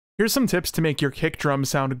Here's some tips to make your kick drum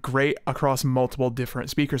sound great across multiple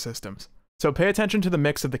different speaker systems. So pay attention to the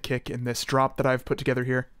mix of the kick in this drop that I've put together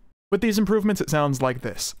here. With these improvements, it sounds like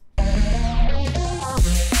this.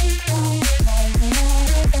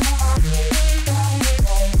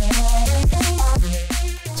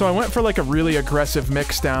 So I went for like a really aggressive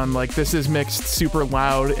mix down, like this is mixed super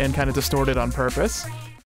loud and kind of distorted on purpose.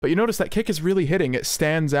 But you notice that kick is really hitting, it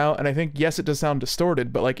stands out, and I think, yes, it does sound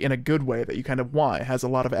distorted, but like in a good way that you kind of want. It has a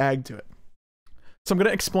lot of ag to it. So I'm going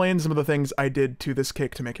to explain some of the things I did to this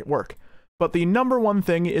kick to make it work. But the number one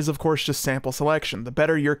thing is, of course, just sample selection. The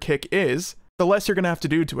better your kick is, the less you're going to have to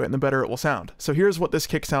do to it, and the better it will sound. So here's what this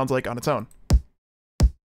kick sounds like on its own.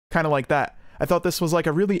 Kind of like that. I thought this was like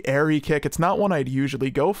a really airy kick. It's not one I'd usually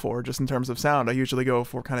go for, just in terms of sound. I usually go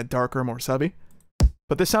for kind of darker, more subby.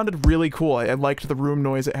 But this sounded really cool. I liked the room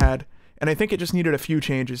noise it had, and I think it just needed a few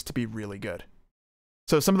changes to be really good.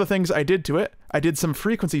 So some of the things I did to it, I did some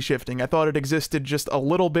frequency shifting. I thought it existed just a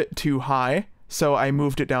little bit too high, so I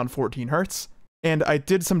moved it down 14 Hertz. And I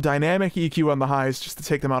did some dynamic EQ on the highs just to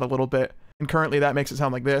take them out a little bit, and currently that makes it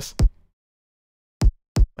sound like this.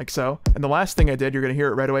 Like so. And the last thing I did, you're going to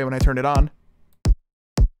hear it right away when I turn it on.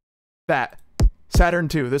 That. Saturn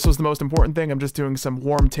 2. This was the most important thing. I'm just doing some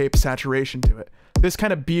warm tape saturation to it. This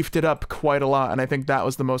kind of beefed it up quite a lot, and I think that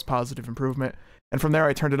was the most positive improvement. And from there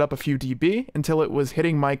I turned it up a few dB until it was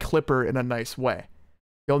hitting my clipper in a nice way.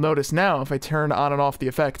 You'll notice now, if I turn on and off the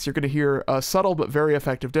effects, you're going to hear a subtle but very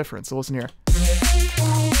effective difference. So listen here.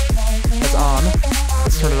 That's on.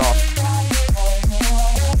 Let's turn it off.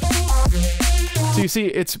 So you see,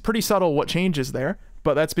 it's pretty subtle what changes there,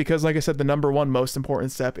 but that's because, like I said, the number one most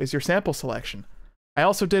important step is your sample selection. I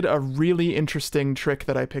also did a really interesting trick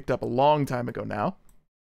that I picked up a long time ago now,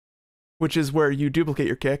 which is where you duplicate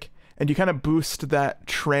your kick, and you kind of boost that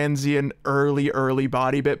transient early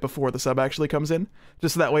body bit before the sub actually comes in,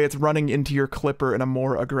 just so that way it's running into your clipper in a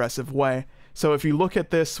more aggressive way. So if you look at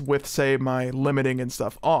this with, say, my limiting and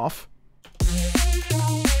stuff off,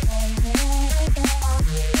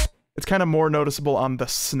 it's kind of more noticeable on the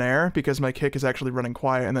snare because my kick is actually running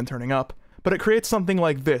quiet and then turning up. But it creates something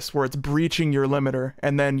like this, where it's breaching your limiter,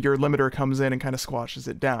 and then your limiter comes in and kind of squashes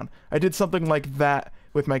it down. I did something like that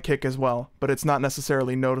with my kick as well, but it's not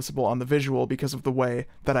necessarily noticeable on the visual because of the way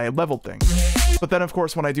that I leveled things. But then, of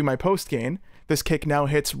course, when I do my post gain, this kick now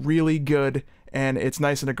hits really good, and it's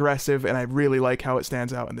nice and aggressive, and I really like how it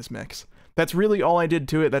stands out in this mix. That's really all I did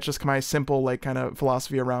to it. That's just my simple, like, kind of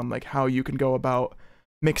philosophy around, like, how you can go about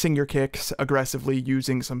mixing your kicks aggressively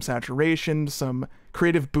using some saturation, some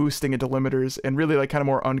creative boosting into limiters, and really like kind of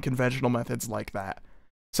more unconventional methods like that.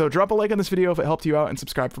 So drop a like on this video if it helped you out and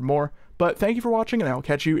subscribe for more, but thank you for watching and I will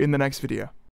catch you in the next video.